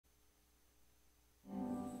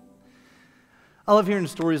I love hearing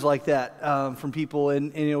stories like that from people,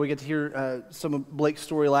 and we get to hear some of Blake's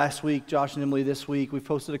story last week, Josh and Emily this week. We've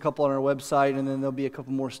posted a couple on our website, and then there'll be a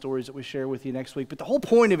couple more stories that we share with you next week. But the whole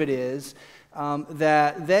point of it is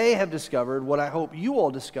that they have discovered what I hope you all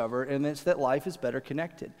discover, and it's that life is better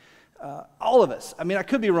connected. All of us, I mean, I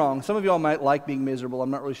could be wrong. Some of y'all might like being miserable. I'm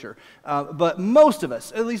not really sure. But most of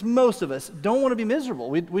us, at least most of us, don't want to be miserable.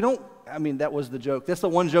 We don't, I mean, that was the joke. That's the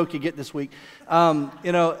one joke you get this week. We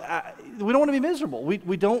don't want to be miserable.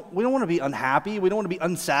 We don't want to be unhappy. We don't want to be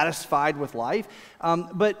unsatisfied with life.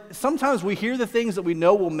 But sometimes we hear the things that we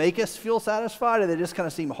know will make us feel satisfied, and they just kind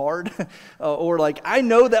of seem hard. Or like, I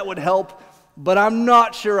know that would help, but I'm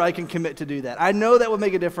not sure I can commit to do that. I know that would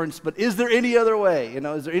make a difference, but is there any other way?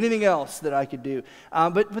 Is there anything else that I could do?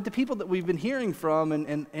 But the people that we've been hearing from,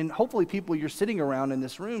 and hopefully people you're sitting around in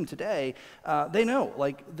this room today, they know,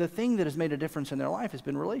 like, the thing that has made a difference in their life has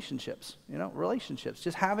been relationships. Relationships.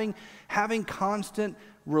 Just having constant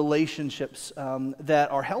relationships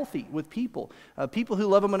that are healthy with people. People who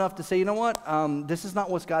love them enough to say, you know what, this is not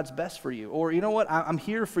what's God's best for you. Or, you know what, I'm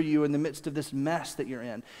here for you in the midst of this mess that you're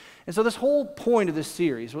in. And so this whole point of this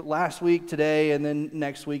series, last week, today, and then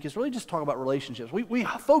next week, is really just talk about relationships. We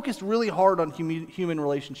focused really hard on human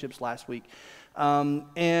relationships last week.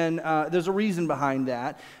 There's a reason behind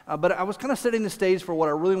that. But I was kind of setting the stage for what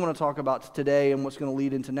I really want to talk about today and what's going to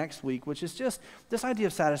lead into next week, which is just this idea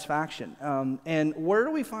of satisfaction. And where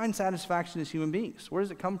do we find satisfaction as human beings? Where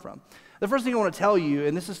does it come from? The first thing I want to tell you,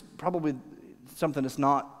 and this is probably something that's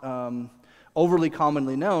not overly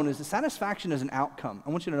commonly known, is that satisfaction is an outcome. I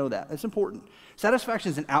want you to know that. It's important.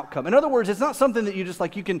 Satisfaction is an outcome. In other words, it's not something that you just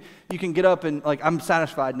like, you can get up and like, I'm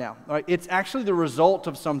satisfied now. All right? It's actually the result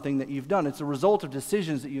of something that you've done. It's the result of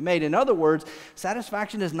decisions that you made. In other words,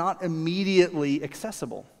 satisfaction is not immediately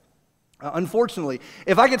accessible. Unfortunately,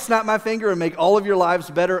 if I could snap my finger and make all of your lives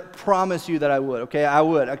better, promise you that I would, okay? I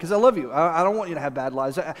would, because I love you. I don't want you to have bad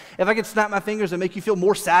lives. If I could snap my fingers and make you feel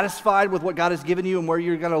more satisfied with what God has given you and where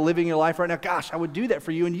you're going to live in your life right now, gosh, I would do that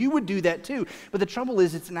for you, and you would do that too. But the trouble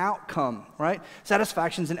is, it's an outcome, right?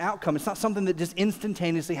 Satisfaction is an outcome. It's not something that just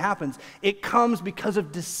instantaneously happens. It comes because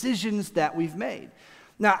of decisions that we've made.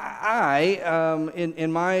 Now,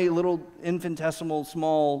 in my little infinitesimal,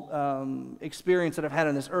 small experience that I've had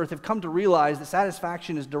on this earth, have come to realize that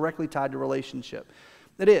satisfaction is directly tied to relationship.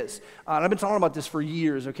 It is. And I've been talking about this for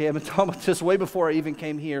years, okay? I've been talking about this way before I even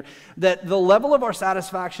came here, that the level of our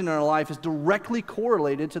satisfaction in our life is directly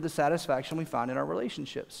correlated to the satisfaction we find in our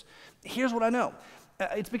relationships. Here's what I know.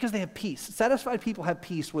 It's because they have peace. Satisfied people have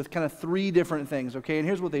peace with kind of three different things, okay? And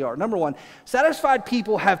here's what they are. Number one, satisfied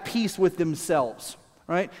people have peace with themselves.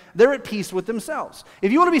 Right? They're at peace with themselves.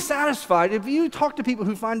 If you want to be satisfied, if you talk to people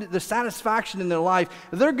who find the satisfaction in their life,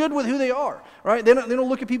 they're good with who they are, right? They don't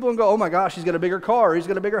look at people and go, oh my gosh, he's got a bigger car, or he's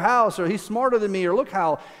got a bigger house, or he's smarter than me, or look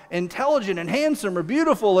how intelligent and handsome or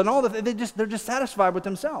beautiful and all that. They're just satisfied with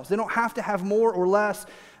themselves. They don't have to have more or less.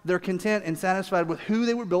 They're content and satisfied with who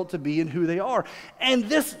they were built to be and who they are. And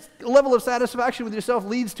this level of satisfaction with yourself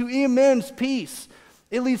leads to immense peace.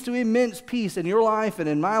 It leads to immense peace in your life and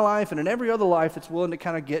in my life and in every other life that's willing to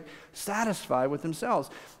kind of get satisfied with themselves.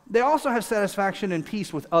 They also have satisfaction and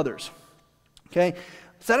peace with others, okay?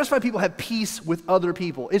 Satisfied people have peace with other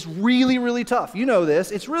people. It's really, really tough. You know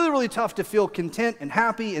this. It's really, really tough to feel content and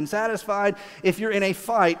happy and satisfied if you're in a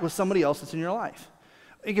fight with somebody else that's in your life.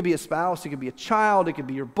 It could be a spouse, it could be a child, it could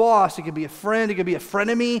be your boss, it could be a friend, it could be a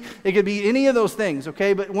frenemy, it could be any of those things,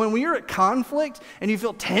 okay? But when you're at conflict and you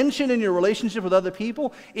feel tension in your relationship with other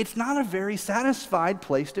people, it's not a very satisfied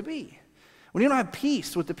place to be. When you don't have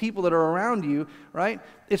peace with the people that are around you, right,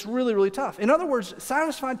 it's really, really tough. In other words,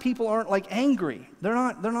 satisfied people aren't like angry. They're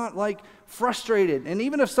not like frustrated. And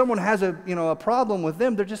even if someone has a problem with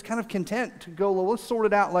them, they're just kind of content to go, well, let's sort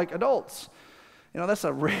it out like adults. That's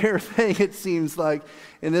a rare thing, it seems like,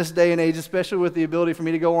 in this day and age, especially with the ability for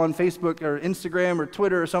me to go on Facebook or Instagram or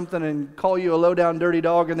Twitter or something and call you a low-down dirty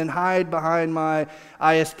dog and then hide behind my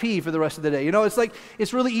ISP for the rest of the day.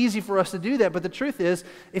 It's really easy for us to do that, but the truth is,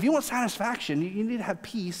 if you want satisfaction, you need to have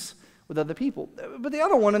peace with other people. But the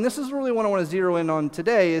other one, and this is really what I want to zero in on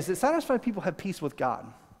today, is that satisfied people have peace with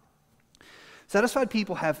God. Satisfied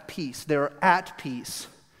people have peace. They're at peace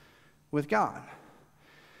with God.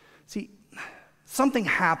 See, something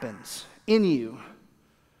happens in you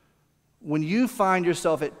when you find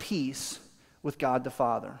yourself at peace with God the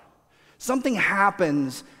Father. Something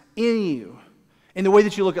happens in you in the way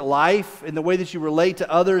that you look at life, in the way that you relate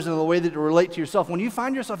to others, and the way that you relate to yourself. When you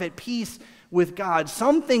find yourself at peace with God,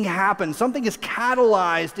 something happens. Something is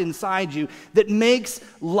catalyzed inside you that makes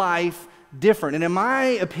life different. And in my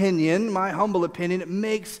opinion, my humble opinion, it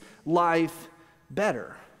makes life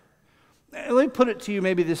better. Let me put it to you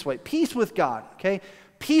maybe this way. Peace with God, okay?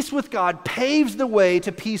 Peace with God paves the way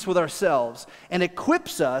to peace with ourselves and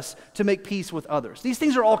equips us to make peace with others. These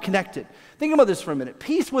things are all connected. Think about this for a minute.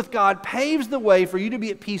 Peace with God paves the way for you to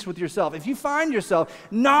be at peace with yourself. If you find yourself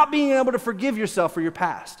not being able to forgive yourself for your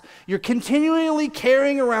past, you're continually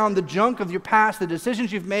carrying around the junk of your past, the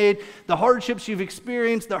decisions you've made, the hardships you've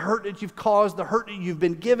experienced, the hurt that you've caused, the hurt that you've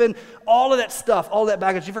been given, all of that stuff, all that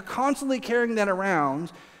baggage, if you're constantly carrying that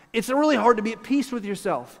around, it's really hard to be at peace with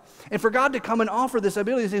yourself. And for God to come and offer this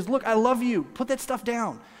ability, He says, look, I love you. Put that stuff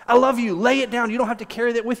down. I love you. Lay it down. You don't have to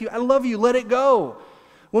carry that with you. I love you. Let it go.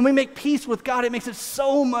 When we make peace with God, it makes it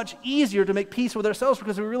so much easier to make peace with ourselves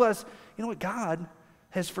because we realize, you know what, God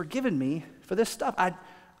has forgiven me for this stuff.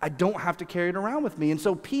 I don't have to carry it around with me. And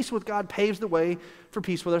so peace with God paves the way for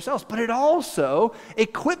peace with ourselves. But it also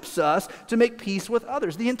equips us to make peace with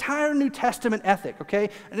others. The entire New Testament ethic, okay?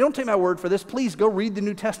 And don't take my word for this. Please go read the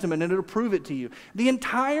New Testament and it'll prove it to you. The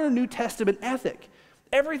entire New Testament ethic,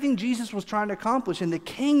 everything Jesus was trying to accomplish in the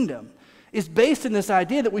kingdom is based in this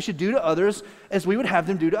idea that we should do to others as we would have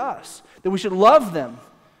them do to us. That we should love them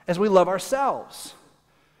as we love ourselves.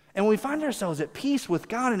 And when we find ourselves at peace with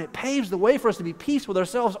God and it paves the way for us to be at peace with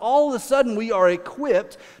ourselves, all of a sudden we are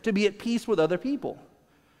equipped to be at peace with other people.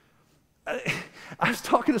 I was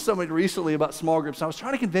talking to somebody recently about small groups, and I was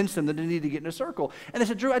trying to convince them that they need to get in a circle. And they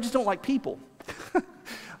said, Drew, I just don't like people. I was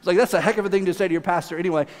like, that's a heck of a thing to say to your pastor.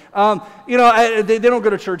 Anyway, they don't go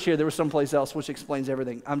to church here. They were someplace else, which explains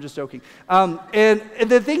everything. I'm just joking. And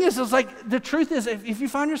the thing is like, the truth is, if you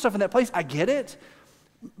find yourself in that place, I get it.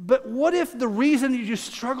 But what if the reason you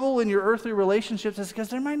struggle in your earthly relationships is because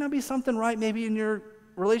there might not be something right maybe in your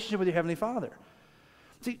relationship with your Heavenly Father?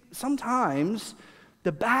 See, sometimes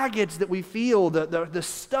the baggage that we feel, the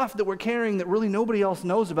stuff that we're carrying that really nobody else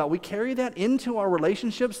knows about, we carry that into our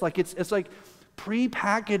relationships like it's like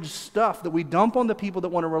prepackaged stuff that we dump on the people that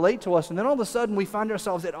want to relate to us, and then all of a sudden we find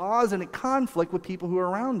ourselves at odds and at conflict with people who are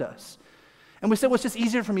around us. And we say, well, it's just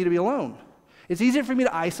easier for me to be alone. It's easier for me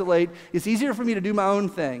to isolate. It's easier for me to do my own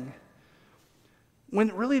thing.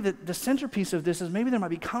 When really the centerpiece of this is maybe there might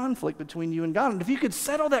be conflict between you and God. And if you could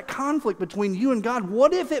settle that conflict between you and God,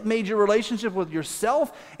 what if it made your relationship with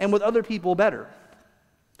yourself and with other people better?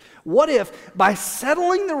 What if by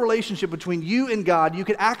settling the relationship between you and God, you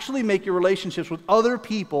could actually make your relationships with other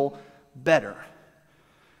people better?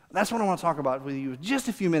 That's what I want to talk about with you just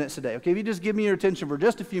a few minutes today. Okay, if you just give me your attention for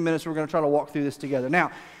just a few minutes, we're going to try to walk through this together.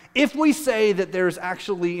 Now, if we say that there's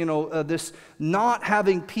actually, this not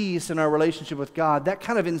having peace in our relationship with God, that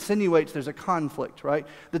kind of insinuates there's a conflict, right?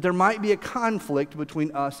 That there might be a conflict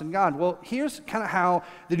between us and God. Well, here's kind of how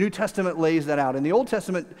the New Testament lays that out. And the Old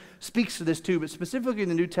Testament speaks to this too, but specifically in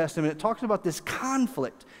the New Testament, it talks about this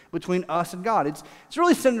conflict between us and God. It's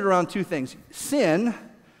really centered around two things: sin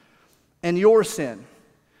and your sin.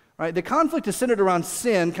 Right? The conflict is centered around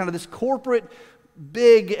sin, kind of this corporate,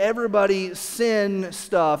 big, everybody sin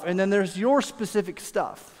stuff, and then there's your specific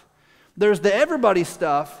stuff. There's the everybody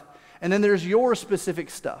stuff, and then there's your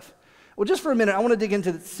specific stuff. Well, just for a minute, I want to dig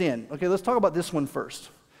into sin. Okay, let's talk about this one first.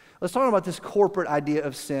 Let's talk about this corporate idea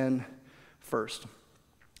of sin first.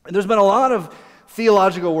 And there's been a lot of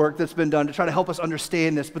theological work that's been done to try to help us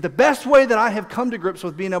understand this. But the best way that I have come to grips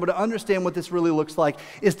with being able to understand what this really looks like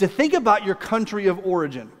is to think about your country of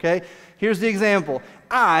origin, okay? Here's the example.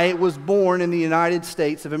 I was born in the United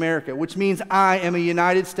States of America, which means I am a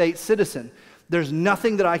United States citizen. There's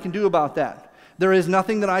nothing that I can do about that. There is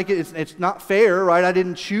nothing that I can, it's not fair, right? I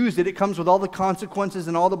didn't choose it. It comes with all the consequences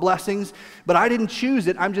and all the blessings, but I didn't choose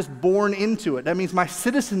it. I'm just born into it. That means my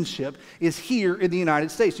citizenship is here in the United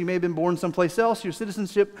States. You may have been born someplace else. Your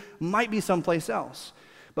citizenship might be someplace else.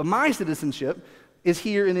 But my citizenship is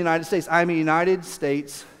here in the United States. I'm a United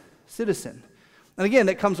States citizen. And again,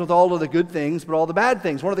 that comes with all of the good things, but all the bad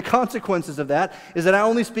things. One of the consequences of that is that I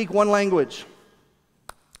only speak one language.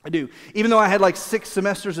 I do. Even though I had like 6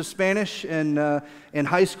 semesters of Spanish in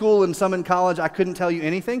high school and some in college, I couldn't tell you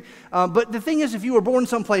anything. But the thing is, if you were born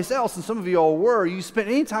someplace else, and some of you all were, you spent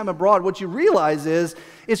any time abroad, what you realize is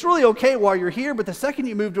it's really okay while you're here, but the second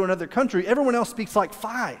you move to another country, everyone else speaks like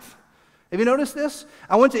 5. Have you noticed this?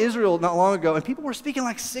 I went to Israel not long ago, and people were speaking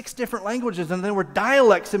like 6 different languages, and there were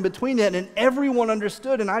dialects in between that, and everyone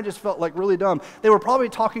understood, and I just felt like really dumb. They were probably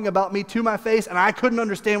talking about me to my face, and I couldn't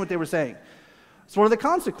understand what they were saying. It's one of the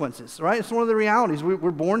consequences, right? It's one of the realities.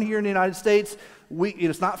 We're born here in the United States.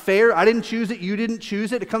 It's not fair. I didn't choose it. You didn't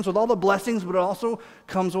choose it. It comes with all the blessings, but it also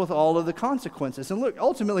comes with all of the consequences. And look,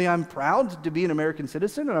 ultimately, I'm proud to be an American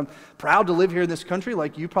citizen, and I'm proud to live here in this country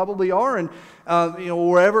like you probably are. And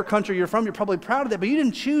wherever country you're from, you're probably proud of that, but you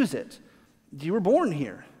didn't choose it. You were born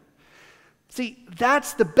here. See,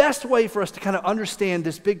 that's the best way for us to kind of understand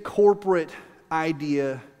this big corporate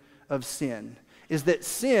idea of sin, is that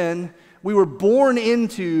sin, we were born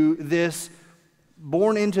into this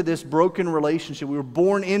broken relationship. We were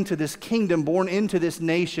born into this kingdom, born into this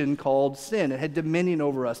nation called sin. It had dominion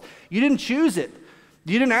over us. You didn't choose it.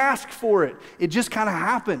 You didn't ask for it. It just kind of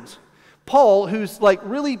happened. Paul, who's like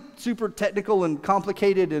really super technical and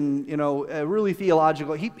complicated and, really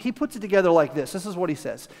theological, he puts it together like this. This is what he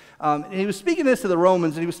says. And he was speaking this to the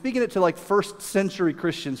Romans, and he was speaking it to like first century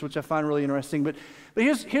Christians, which I find really interesting. But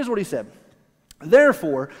here's what he said.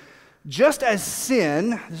 Therefore, just as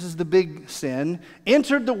sin, this is the big sin,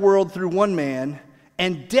 entered the world through one man,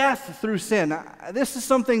 and death through sin. Now, this is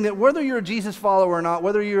something that whether you're a Jesus follower or not,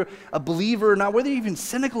 whether you're a believer or not, whether you're even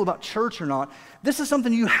cynical about church or not, this is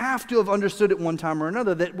something you have to have understood at one time or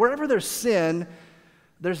another, that wherever there's sin,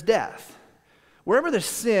 there's death. Wherever there's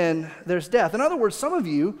sin, there's death. In other words, some of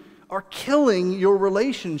you are killing your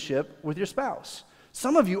relationship with your spouse.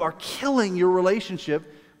 Some of you are killing your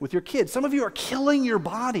relationship with your kids. Some of you are killing your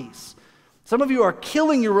bodies. Some of you are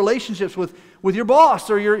killing your relationships with your boss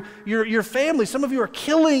or your family. Some of you are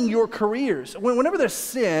killing your careers. Whenever there's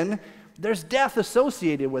sin, there's death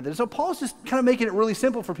associated with it. So Paul's just kind of making it really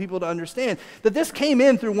simple for people to understand that this came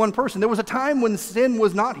in through one person. There was a time when sin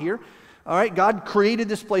was not here. All right, God created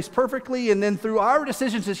this place perfectly, and then through our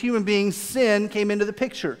decisions as human beings, sin came into the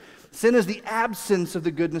picture. Sin is the absence of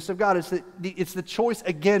the goodness of God. It's the choice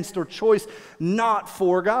against or choice not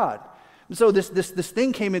for God. And so this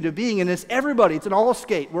thing came into being, and it's everybody. It's an all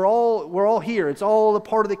skate. We're all here. It's all a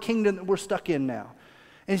part of the kingdom that we're stuck in now.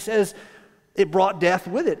 And he says it brought death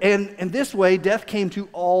with it. And this way, death came to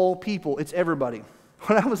all people. It's everybody.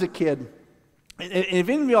 When I was a kid, and if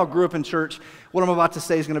any of y'all grew up in church, what I'm about to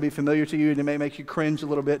say is going to be familiar to you, and it may make you cringe a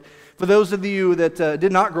little bit. For those of you that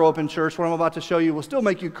did not grow up in church, what I'm about to show you will still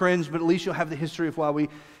make you cringe, but at least you'll have the history of why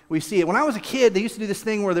we see it. When I was a kid, they used to do this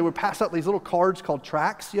thing where they would pass out these little cards called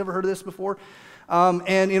tracts. You ever heard of this before?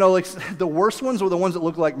 Like the worst ones were the ones that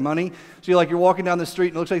look like money. So you're walking down the street,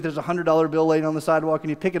 and it looks like there's a $100 bill laying on the sidewalk, and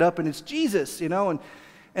you pick it up, and it's Jesus,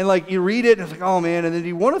 and like you read it, and it's like, oh man, and then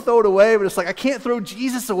you want to throw it away, but it's like, I can't throw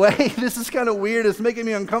Jesus away. This is kind of weird. It's making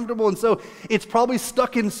me uncomfortable. And so it's probably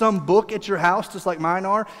stuck in some book at your house, just like mine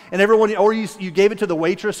are. And everyone, or you gave it to the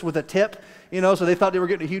waitress with a tip, so they thought they were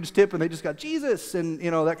getting a huge tip, and they just got Jesus, and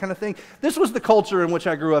that kind of thing. This was the culture in which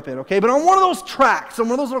I grew up in, okay? But on one of those tracts, on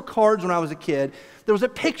one of those little cards when I was a kid, there was a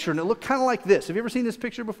picture, and it looked kind of like this. Have you ever seen this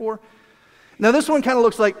picture before? Now, this one kind of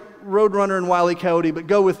looks like Roadrunner and Wile E. Coyote, but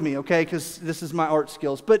go with me, okay, because this is my art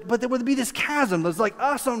skills. But there would be this chasm. There's like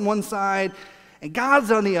us on one side, and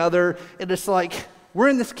God's on the other, and it's like we're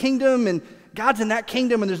in this kingdom, and God's in that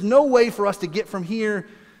kingdom, and there's no way for us to get from here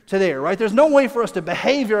to there, right? There's no way for us to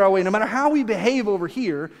behave our way, no matter how we behave over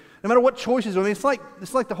here, no matter what choices. It's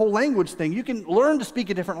like the whole language thing. You can learn to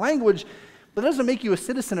speak a different language, but it doesn't make you a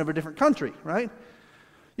citizen of a different country, right?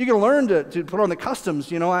 You can learn to put on the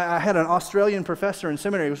customs. I had an Australian professor in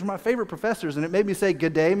seminary. He was one of my favorite professors, and it made me say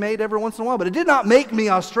good day, mate, every once in a while. But it did not make me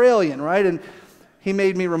Australian, right? And he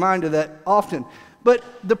made me remind of that often. But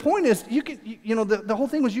the point is, the whole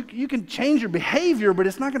thing was you can change your behavior, but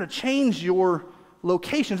it's not going to change your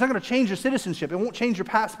location. It's not going to change your citizenship. It won't change your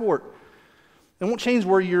passport. It won't change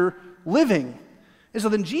where you're living. And so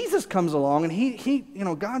then Jesus comes along,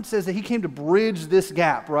 and God says that he came to bridge this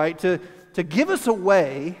gap, right? To give us a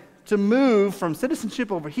way to move from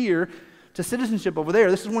citizenship over here to citizenship over there.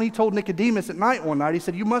 This is when he told Nicodemus at night one night, he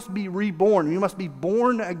said, you must be reborn. You must be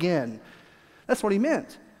born again. That's what he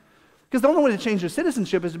meant. Because the only way to change your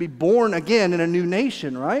citizenship is to be born again in a new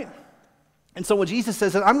nation, right? And so what Jesus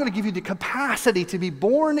says is, I'm going to give you the capacity to be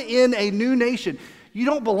born in a new nation. You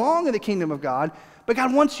don't belong in the kingdom of God, but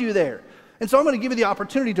God wants you there. And so I'm going to give you the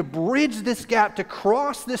opportunity to bridge this gap, to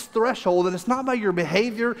cross this threshold. And it's not by your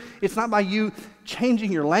behavior. It's not by you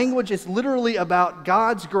changing your language. It's literally about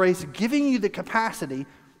God's grace giving you the capacity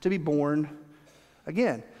to be born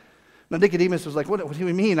again. Now, Nicodemus was like, what do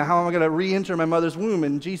you mean? How am I going to re-enter my mother's womb?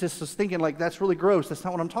 And Jesus was thinking, like, that's really gross. That's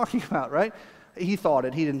not what I'm talking about, right? He thought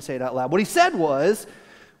it. He didn't say it out loud. What he said was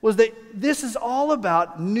that this is all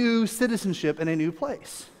about new citizenship in a new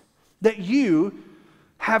place. That you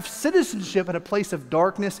have citizenship in a place of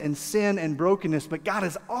darkness and sin and brokenness, but God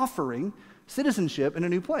is offering citizenship in a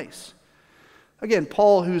new place. Again,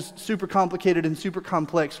 Paul, who's super complicated and super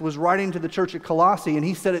complex, was writing to the church at Colossae, and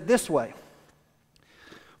he said it this way: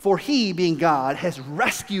 for he, being God, has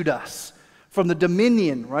rescued us from the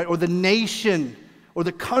dominion, right, or the nation, or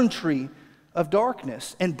the country of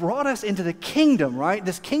darkness, and brought us into the kingdom, right?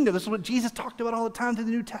 This kingdom, this is what Jesus talked about all the time through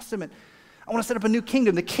the New Testament. I want to set up a new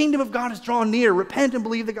kingdom. The kingdom of God is drawn near. Repent and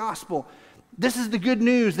believe the gospel. This is the good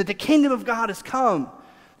news that the kingdom of God has come.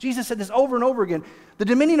 Jesus said this over and over again. The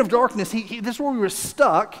dominion of darkness, this is where we were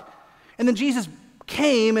stuck. And then Jesus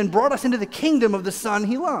came and brought us into the kingdom of the Son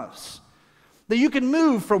he loves. That you can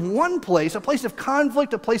move from one place, a place of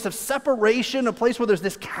conflict, a place of separation, a place where there's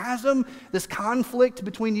this chasm, this conflict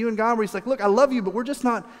between you and God, where he's like, look, I love you, but we're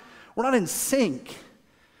not in sync.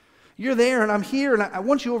 You're there and I'm here and I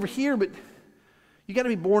want you over here, but you got to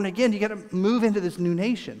be born again. You got to move into this new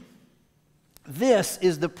nation. This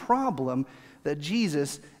is the problem that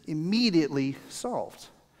Jesus immediately solved.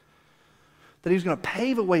 That he was going to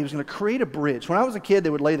pave a way, he was going to create a bridge. When I was a kid,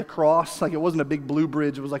 they would lay the cross, like it wasn't a big blue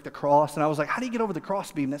bridge, it was like the cross, and I was like, how do you get over the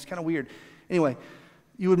cross beam? That's kind of weird. Anyway,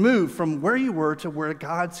 you would move from where you were to where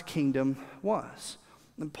God's kingdom was.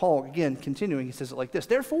 And Paul, again, continuing, he says it like this,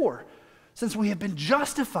 therefore, since we have been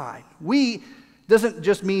justified, we doesn't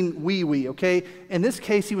just mean we, okay? In this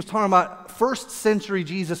case, he was talking about first century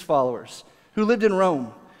Jesus followers who lived in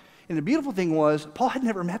Rome. And the beautiful thing was, Paul had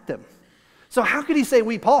never met them. So how could he say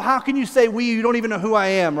we? Paul, how can you say we? You don't even know who I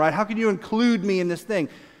am, right? How can you include me in this thing?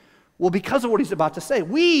 Well, because of what he's about to say.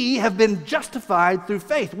 We have been justified through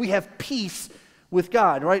faith. We have peace with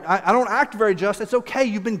God, right? I don't act very just. It's okay.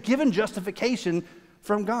 You've been given justification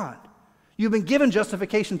from God. You've been given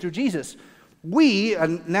justification through Jesus. We,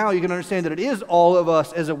 and now you can understand that it is all of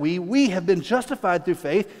us as a we have been justified through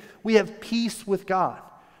faith. We have peace with God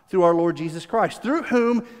through our Lord Jesus Christ, through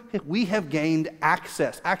whom we have gained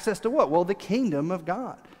access. Access to what? Well, the kingdom of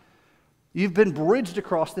God. You've been bridged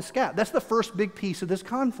across this gap. That's the first big piece of this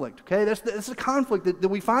conflict, okay? That's the conflict that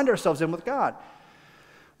we find ourselves in with God.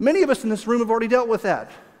 Many of us in this room have already dealt with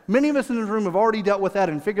that. Many of us in this room have already dealt with that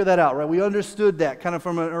and figured that out, right? We understood that kind of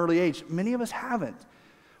from an early age. Many of us haven't.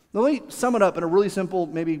 Now, let me sum it up in a really simple,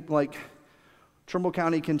 maybe like Trimble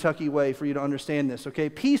County, Kentucky way for you to understand this, okay?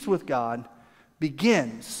 Peace with God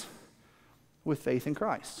begins with faith in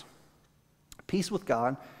Christ. Peace with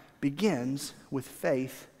God begins with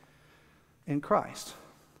faith in Christ.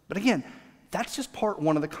 But again, that's just part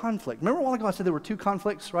one of the conflict. Remember a while ago I said there were two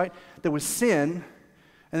conflicts, right? There was sin,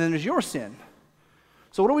 and then there's your sin.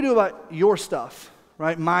 So what do we do about your stuff,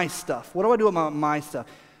 right? My stuff. What do I do about my stuff?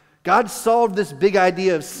 God solved this big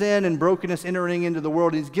idea of sin and brokenness entering into the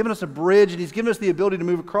world. He's given us a bridge, and he's given us the ability to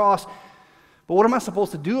move across. But what am I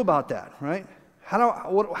supposed to do about that, right?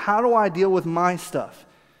 How do I deal with my stuff?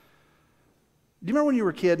 Do you remember when you were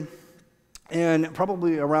a kid, and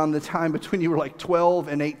probably around the time between you were like 12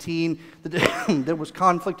 and 18, there was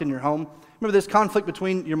conflict in your home? Remember this conflict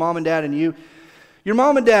between your mom and dad and you? Your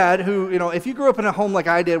mom and dad, who, if you grew up in a home like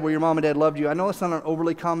I did where your mom and dad loved you, I know it's not an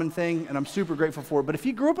overly common thing, and I'm super grateful for it, but if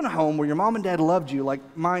you grew up in a home where your mom and dad loved you like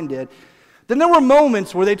mine did, then there were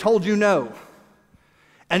moments where they told you no.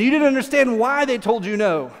 And you didn't understand why they told you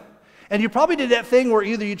no. And you probably did that thing where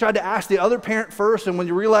either you tried to ask the other parent first, and when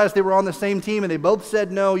you realized they were on the same team and they both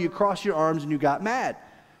said no, you crossed your arms and you got mad,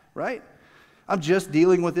 right? I'm just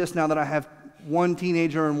dealing with this now that I have one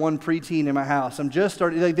teenager and one preteen in my house. I'm just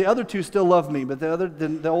starting, like the other two still love me, but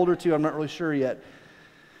the older two, I'm not really sure yet.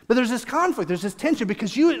 But there's this conflict, there's this tension,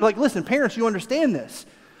 because listen, parents, you understand this.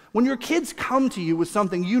 When your kids come to you with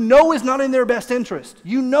something you know is not in their best interest,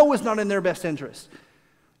 you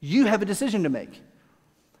have a decision to make.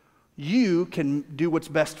 You can do what's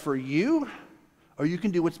best for you, or you can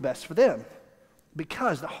do what's best for them.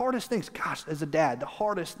 Because the hardest things, gosh, as a dad, the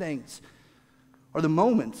hardest things are the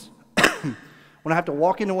moments when I have to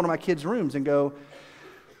walk into one of my kids' rooms and go,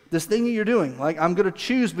 this thing that you're doing, like I'm going to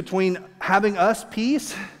choose between having us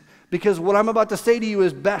peace, because what I'm about to say to you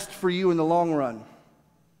is best for you in the long run.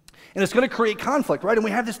 And it's going to create conflict, right? And we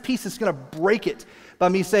have this peace that's going to break it by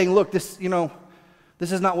me saying, look, this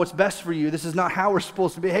is not what's best for you. This is not how we're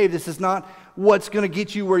supposed to behave. This is not what's going to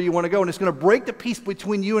get you where you want to go. And it's going to break the peace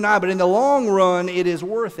between you and I. But in the long run, it is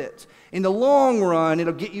worth it. In the long run,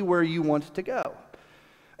 it'll get you where you want to go.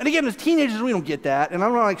 And again, as teenagers, we don't get that. And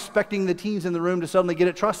I'm not expecting the teens in the room to suddenly get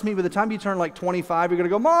it. Trust me, by the time you turn like 25, you're going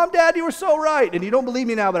to go, Mom, Dad, you were so right. And you don't believe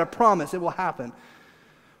me now, but I promise it will happen.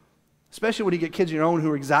 Especially when you get kids of your own who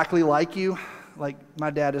are exactly like you. Like my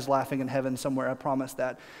dad is laughing in heaven somewhere, I promise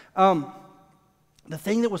that. The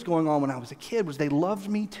thing that was going on when I was a kid was they loved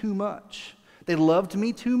me too much. They loved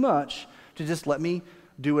me too much to just let me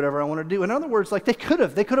do whatever I want to do. In other words, like they could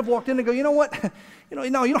have walked in and go, you know what? No,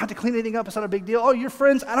 you don't have to clean anything up. It's not a big deal. Oh, your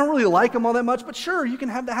friends, I don't really like them all that much, but sure, you can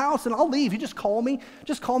have the house and I'll leave. You just call me.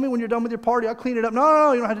 Just call me when you're done with your party. I'll clean it up.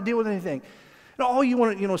 No, you don't have to deal with anything. Oh, you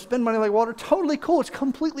want to, spend money like water? Totally cool. It's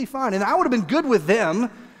completely fine. And I would have been good with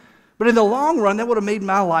them. But in the long run, that would have made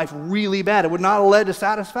my life really bad. It would not have led to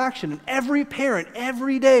satisfaction. And every parent,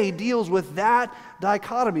 every day, deals with that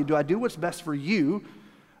dichotomy. Do I do what's best for you,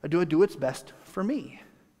 or do I do what's best for me?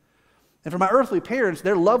 And for my earthly parents,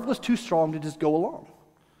 their love was too strong to just go along.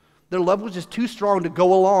 Their love was just too strong to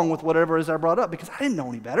go along with whatever it is I brought up because I didn't know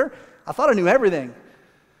any better. I thought I knew everything.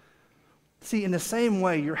 See, in the same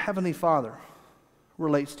way, your Heavenly Father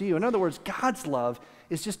relates to you. In other words, God's love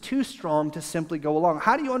is just too strong to simply go along.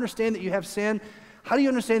 How do you understand that you have sin? How do you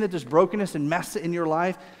understand that there's brokenness and mess in your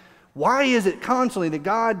life? Why is it constantly that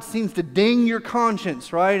God seems to ding your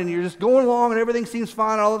conscience, right? And you're just going along and everything seems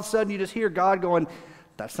fine, and all of a sudden you just hear God going,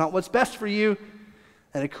 that's not what's best for you.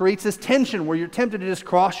 And it creates this tension where you're tempted to just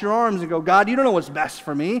cross your arms and go, God, you don't know what's best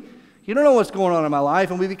for me. You don't know what's going on in my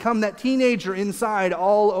life. And we become that teenager inside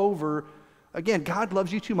all over. Again, God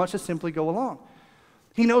loves you too much to simply go along.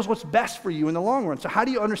 He knows what's best for you in the long run. So how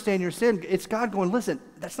do you understand your sin? It's God going, listen,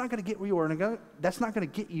 that's not going to get where you want to go. That's not going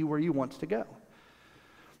to get you where you want to go.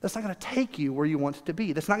 That's not going to take you where you want to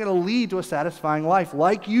be. That's not going to lead to a satisfying life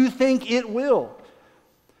like you think it will.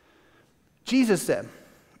 Jesus said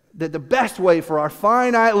that the best way for our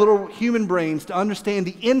finite little human brains to understand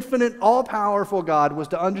the infinite, all-powerful God was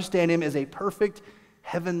to understand Him as a perfect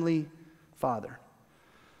heavenly Father.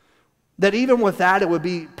 That even with that, it would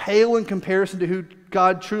be pale in comparison to who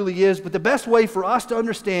God truly is. But the best way for us to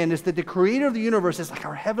understand is that the creator of the universe is like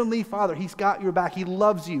our Heavenly Father. He's got your back. He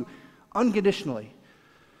loves you unconditionally.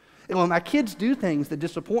 And when my kids do things that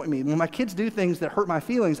disappoint me, when my kids do things that hurt my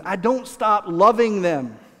feelings, I don't stop loving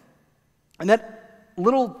them. And that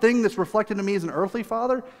little thing that's reflected in me as an earthly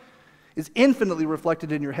father is infinitely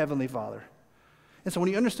reflected in your Heavenly Father. And so when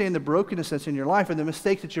you understand the brokenness that's in your life and the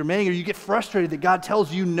mistakes that you're making, or you get frustrated that God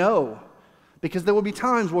tells you no, because there will be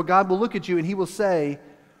times where God will look at you and He will say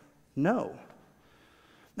no.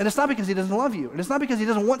 And it's not because He doesn't love you. And it's not because He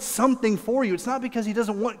doesn't want something for you. It's not because He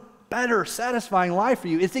doesn't want better, satisfying life for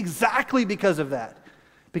you. It's exactly because of that.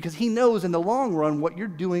 Because He knows in the long run what you're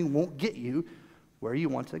doing won't get you where you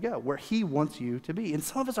want to go, where He wants you to be. And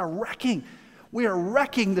some of us are wrecking. We are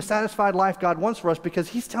wrecking the satisfied life God wants for us because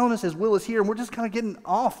He's telling us His will is here and we're just kind of getting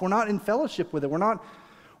off. We're not in fellowship with it. We're not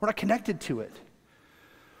connected to it.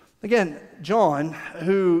 Again, John,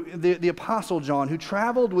 who the Apostle John, who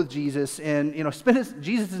traveled with Jesus and spent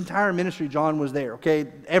Jesus' entire ministry, John was there, okay?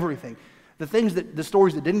 Everything. The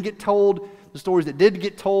stories that didn't get told, the stories that did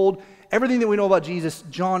get told, everything that we know about Jesus,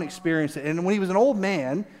 John experienced it. And when he was an old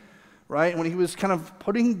man, right, when he was kind of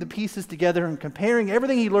putting the pieces together and comparing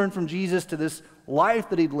everything he learned from Jesus to this life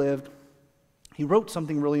that he'd lived, he wrote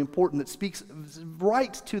something really important that speaks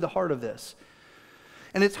right to the heart of this.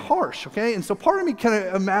 And it's harsh, okay? And so part of me kind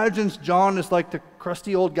of imagines John as like the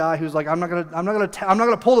crusty old guy who's like, I'm not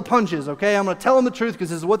gonna pull the punches, okay? I'm gonna tell them the truth because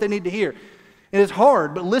this is what they need to hear. And it's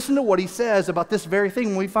hard, but listen to what he says about this very thing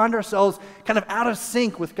when we find ourselves kind of out of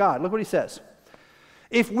sync with God. Look what he says.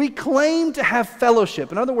 If we claim to have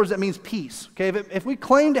fellowship, in other words, that means peace, okay? If we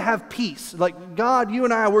claim to have peace, like God, you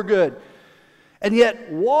and I, we're good, and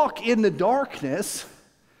yet walk in the darkness.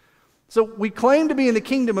 So we claim to be in the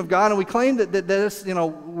kingdom of God, and we claim that this,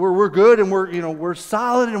 we're good and we're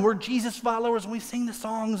solid and we're Jesus followers, and we sing the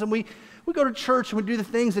songs and we go to church and we do the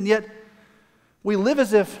things, and yet we live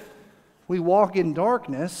as if we walk in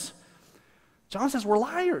darkness. John says we're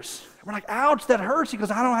liars. We're like, ouch, that hurts. He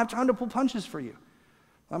goes, I don't have time to pull punches for you.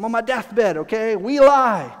 I'm on my deathbed, okay? We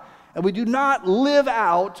lie, and we do not live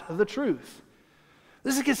out the truth.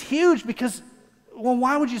 This gets huge because, well,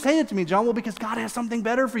 why would you say that to me, John? Well, because God has something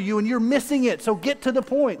better for you, and you're missing it, so get to the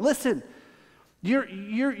point. Listen,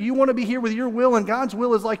 you want to be here with your will, and God's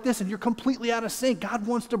will is like this, and you're completely out of sync. God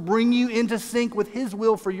wants to bring you into sync with His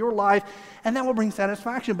will for your life, and that will bring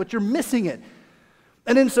satisfaction, but you're missing it.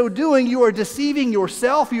 And in so doing, you are deceiving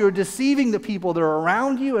yourself, you are deceiving the people that are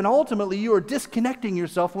around you, and ultimately you are disconnecting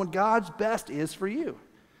yourself from what God's best is for you.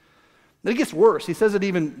 Then it gets worse. He says it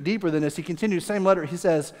even deeper than this. He continues, same letter, he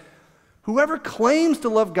says, whoever claims to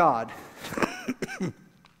love God,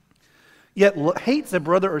 yet hates a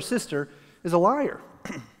brother or sister, is a liar.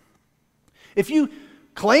 If you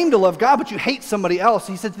claim to love God, but you hate somebody else,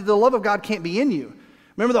 he said the love of God can't be in you.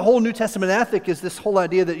 Remember, the whole New Testament ethic is this whole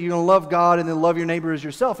idea that you're going to love God and then love your neighbor as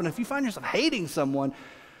yourself. And if you find yourself hating someone,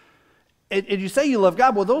 and you say you love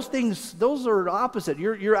God, well, those are opposite.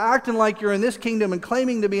 You're acting like you're in this kingdom and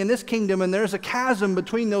claiming to be in this kingdom, and there's a chasm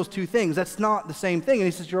between those two things. That's not the same thing. And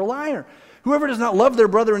he says, you're a liar. Whoever does not love their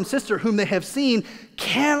brother and sister whom they have seen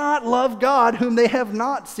cannot love God whom they have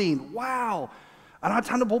not seen. Wow. I don't have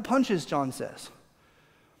time to pull punches, John says.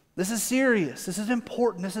 This is serious. This is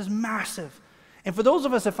important. This is massive. And for those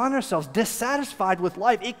of us that find ourselves dissatisfied with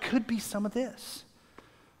life, it could be some of this.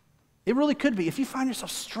 It really could be. If you find yourself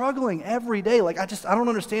struggling every day, like I don't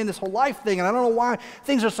understand this whole life thing, and I don't know why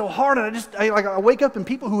things are so hard, and I wake up and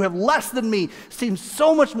people who have less than me seem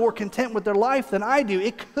so much more content with their life than I do.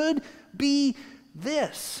 It could be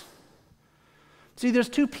this. See, there's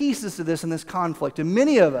two pieces to this in this conflict, and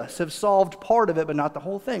many of us have solved part of it, but not the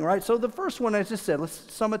whole thing, right? So the first one, I just said,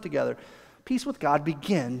 let's sum it together. Peace with God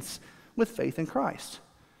begins with faith in Christ.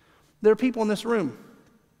 There are people in this room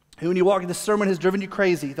who, when you walk in, this sermon has driven you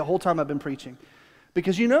crazy the whole time I've been preaching,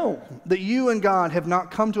 because you know that you and God have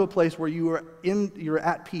not come to a place where you're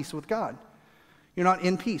at peace with God. You're not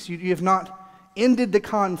in peace. You have not ended the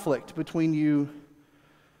conflict between you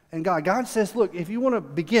and God. God says, look, if you want to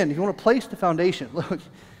begin, if you want to place the foundation, look,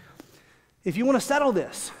 if you want to settle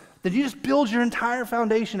this, then you just build your entire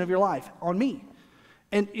foundation of your life on me.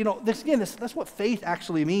 And that's what faith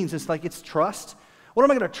actually means. It's like it's trust. What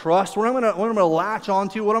am I going to trust? What am I going to latch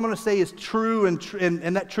onto? What I'm going to say is true, and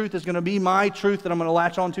that truth is going to be my truth that I'm going to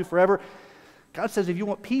latch onto forever. God says, if you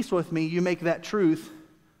want peace with me, you make that truth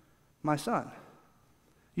my son.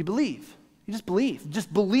 You believe. You just believe.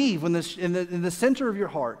 Just believe in the center of your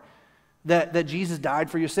heart that Jesus died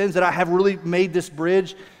for your sins, that I have really made this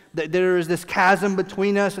bridge, that there is this chasm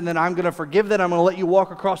between us, and that I'm going to forgive that. I'm going to let you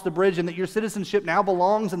walk across the bridge, and that your citizenship now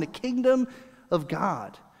belongs in the kingdom of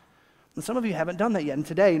God. And some of you haven't done that yet. And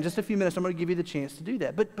today, in just a few minutes, I'm going to give you the chance to do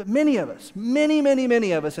that. But many of us,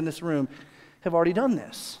 many of us in this room have already done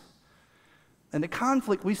this. And the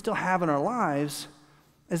conflict we still have in our lives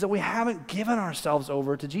is that we haven't given ourselves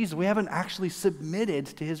over to Jesus. We haven't actually submitted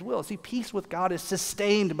to his will. See, peace with God is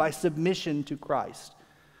sustained by submission to Christ.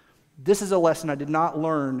 This is a lesson I did not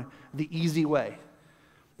learn the easy way.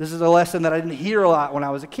 This is a lesson that I didn't hear a lot when I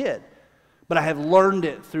was a kid. But I have learned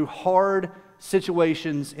it through hard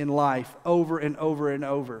situations in life over and over and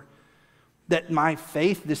over. That my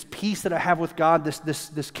faith, this peace that I have with God,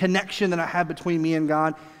 this connection that I have between me and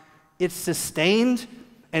God, it's sustained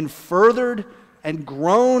and furthered and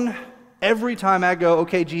grown every time I go,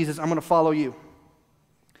 okay, Jesus, I'm going to follow you.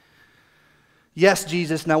 Yes,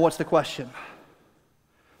 Jesus, now what's the question?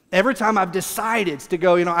 Every time I've decided to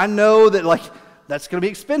go, I know that that's going to be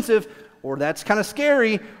expensive, or that's kind of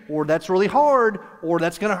scary, or that's really hard, or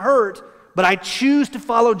that's going to hurt, but I choose to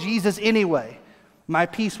follow Jesus anyway. My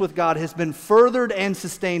peace with God has been furthered and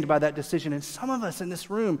sustained by that decision. And some of us in this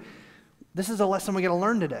room, this is a lesson we got to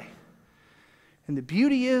learn today. And the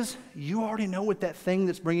beauty is, you already know what that thing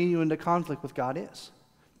that's bringing you into conflict with God is.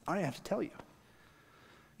 I don't even have to tell you.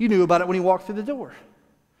 You knew about it when you walked through the door.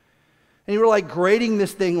 And you were grading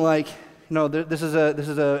this thing this is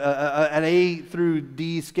an A through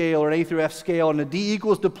D scale or an A through F scale, and a D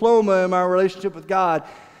equals diploma in my relationship with God.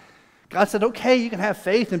 God said, okay, you can have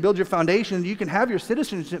faith and build your foundation, you can have your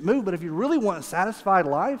citizenship move, but if you really want a satisfied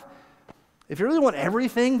life, if you really want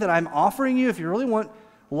everything that I'm offering you, if you really want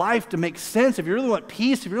life to make sense, if you really want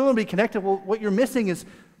peace, if you really want to be connected, well, what you're missing is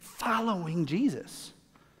following Jesus.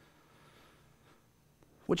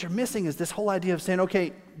 What you're missing is this whole idea of saying,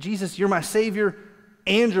 okay, Jesus, you're my Savior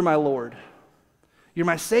and you're my Lord. You're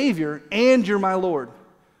my Savior and you're my Lord.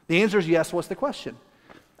 The answer is yes. What's the question?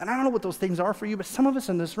 And I don't know what those things are for you, but some of us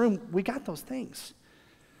in this room, we got those things.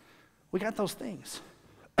 We got those things.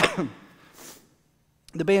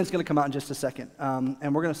 The band's going to come out in just a second,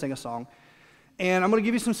 and we're going to sing a song. And I'm going to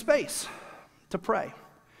give you some space to pray.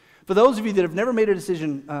 For those of you that have never made a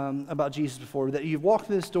decision about Jesus before, that you've walked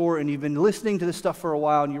through this door and you've been listening to this stuff for a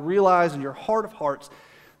while, and you realize in your heart of hearts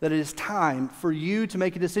that it is time for you to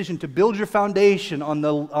make a decision to build your foundation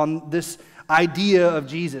on this idea of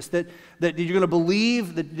Jesus, that you're going to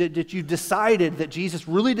believe, that you've decided that Jesus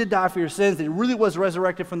really did die for your sins, that he really was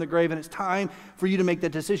resurrected from the grave, and it's time for you to make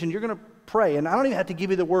that decision. You're going to pray, and I don't even have to give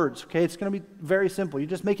you the words, okay? It's going to be very simple. You're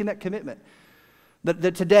just making that commitment.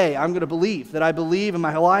 That today I'm going to believe, that I believe and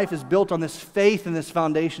my life is built on this faith and this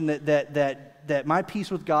foundation that my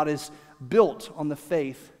peace with God is built on the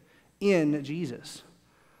faith in Jesus.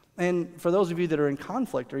 And for those of you that are in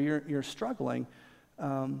conflict or you're struggling,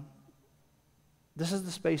 this is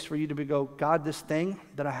the space for you to go, God, this thing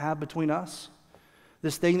that I have between us,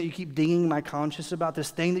 this thing that you keep dinging my conscience about,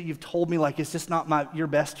 this thing that you've told me it's just not your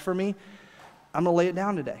best for me, I'm going to lay it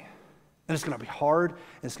down today. And it's going to be hard, and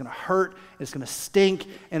it's going to hurt, and it's going to stink,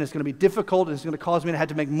 and it's going to be difficult, and it's going to cause me to have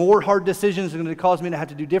to make more hard decisions, it's going to cause me to have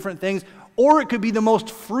to do different things, or it could be the most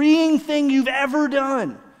freeing thing you've ever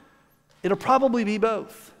done. It'll probably be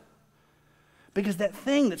both. Because that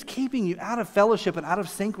thing that's keeping you out of fellowship and out of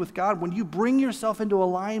sync with God, when you bring yourself into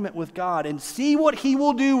alignment with God and see what he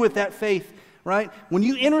will do with that faith, right? When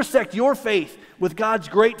you intersect your faith with God's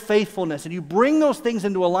great faithfulness and you bring those things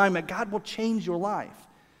into alignment, God will change your life.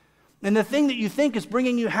 And the thing that you think is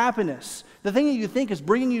bringing you happiness, the thing that you think is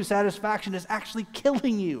bringing you satisfaction is actually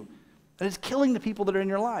killing you. And it's killing the people that are in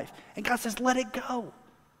your life. And God says, let it go.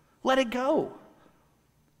 Let it go.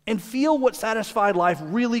 And feel what satisfied life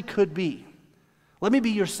really could be. Let me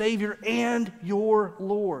be your Savior and your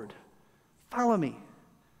Lord. Follow me.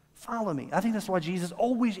 Follow me. I think that's why Jesus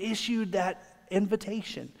always issued that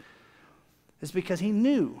invitation. It's because he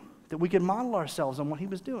knew that we could model ourselves on what he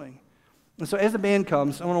was doing. And so as the band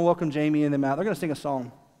comes, I want to welcome Jamie and them out. They're going to sing a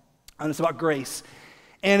song, and it's about grace.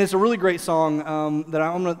 And it's a really great song that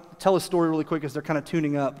I'm going to tell a story really quick as they're kind of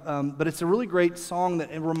tuning up. But it's a really great song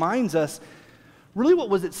that it reminds us really what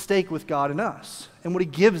was at stake with God and us and what he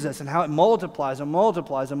gives us and how it multiplies and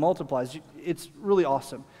multiplies and multiplies. It's really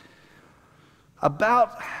awesome.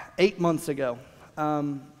 About 8 months ago,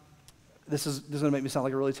 this is going to make me sound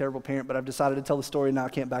like a really terrible parent, but I've decided to tell the story and now I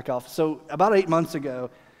can't back off. So about 8 months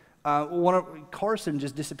ago, Carson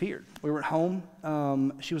just disappeared. We were at home.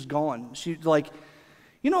 She was gone. She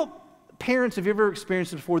parents, have you ever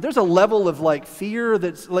experienced it before? There's a level of fear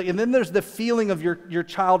that's and then there's the feeling of your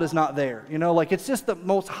child is not there. It's just the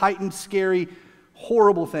most heightened, scary,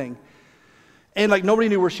 horrible thing. And nobody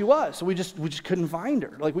knew where she was, so we just couldn't find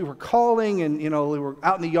her. We were calling, and we were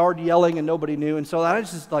out in the yard yelling, and nobody knew. And so I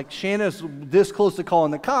just Shanna's this close to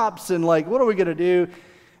calling the cops, and what are we gonna do?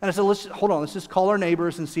 And I said, let's just call our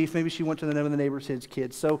neighbors and see if maybe she went to the neighbor's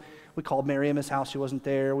kids. So we called Mary Emma's house, she wasn't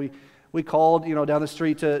there. We called, down the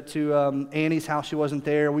street to Annie's house, she wasn't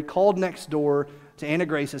there. We called next door to Anna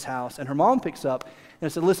Grace's house, and her mom picks up, and I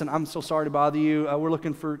said, listen, I'm so sorry to bother you. We're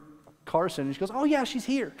looking for Carson. And she goes, oh yeah, she's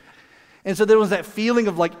here. And so there was that feeling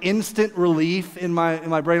of instant relief in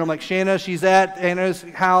my brain. I'm like, Shanna, she's at Anna's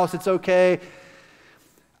house, it's okay.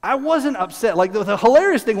 I wasn't upset. The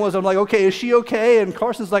hilarious thing was, I'm like, okay, is she okay? And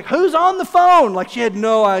Carson's like, who's on the phone? She had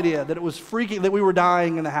no idea that it was freaking, that we were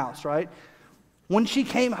dying in the house, right? When she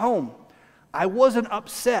came home, I wasn't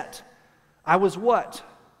upset. I was what?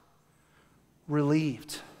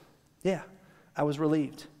 Relieved. Yeah, I was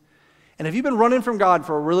relieved. And if you've been running from God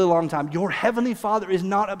for a really long time, your Heavenly Father is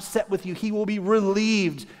not upset with you. He will be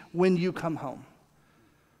relieved when you come home.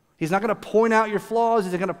 He's not going to point out your flaws.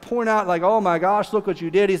 He's not going to point out oh my gosh, look what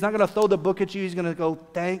you did. He's not going to throw the book at you. He's going to go,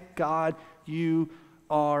 thank God you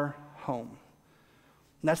are home.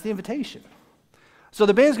 And that's the invitation. So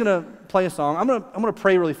the band's going to play a song. I'm going to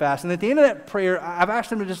pray really fast. And at the end of that prayer, I've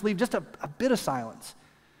asked them to just leave just a bit of silence.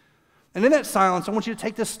 And in that silence, I want you to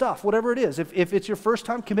take this stuff, whatever it is. If it's your first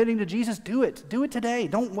time committing to Jesus, do it. Do it today.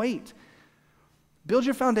 Don't wait. Build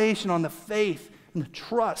your foundation on the faith and the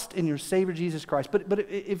trust in your Savior, Jesus Christ. But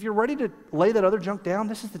if you're ready to lay that other junk down,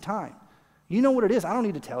 this is the time. You know what it is. I don't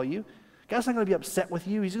need to tell you. God's not going to be upset with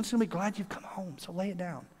you. He's just going to be glad you've come home. So lay it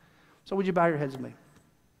down. So would you bow your heads with me?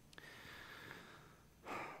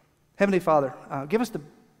 Heavenly Father, give us the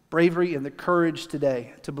bravery and the courage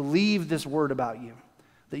today to believe this word about you,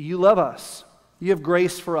 that you love us, you have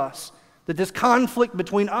grace for us, that this conflict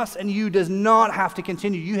between us and you does not have to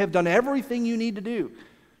continue. You have done everything you need to do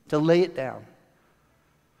to lay it down.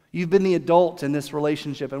 You've been the adult in this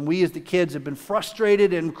relationship, and we as the kids have been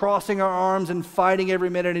frustrated and crossing our arms and fighting every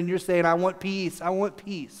minute, and you're saying, I want peace, I want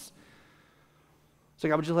peace. So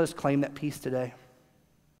God, would you let us claim that peace today?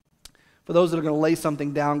 For those that are going to lay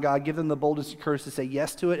something down, God, give them the boldness and courage to say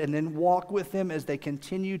yes to it and then walk with them as they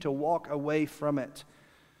continue to walk away from it.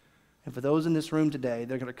 And for those in this room today,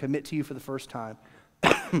 they're going to commit to you for the first time.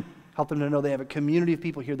 Help them to know they have a community of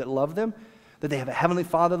people here that love them, that they have a Heavenly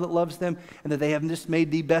Father that loves them, and that they have just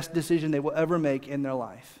made the best decision they will ever make in their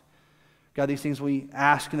life. God, these things we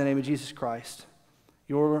ask in the name of Jesus Christ,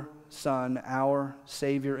 your Son, our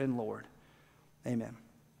Savior and Lord. Amen.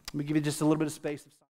 Let me give you just a little bit of space.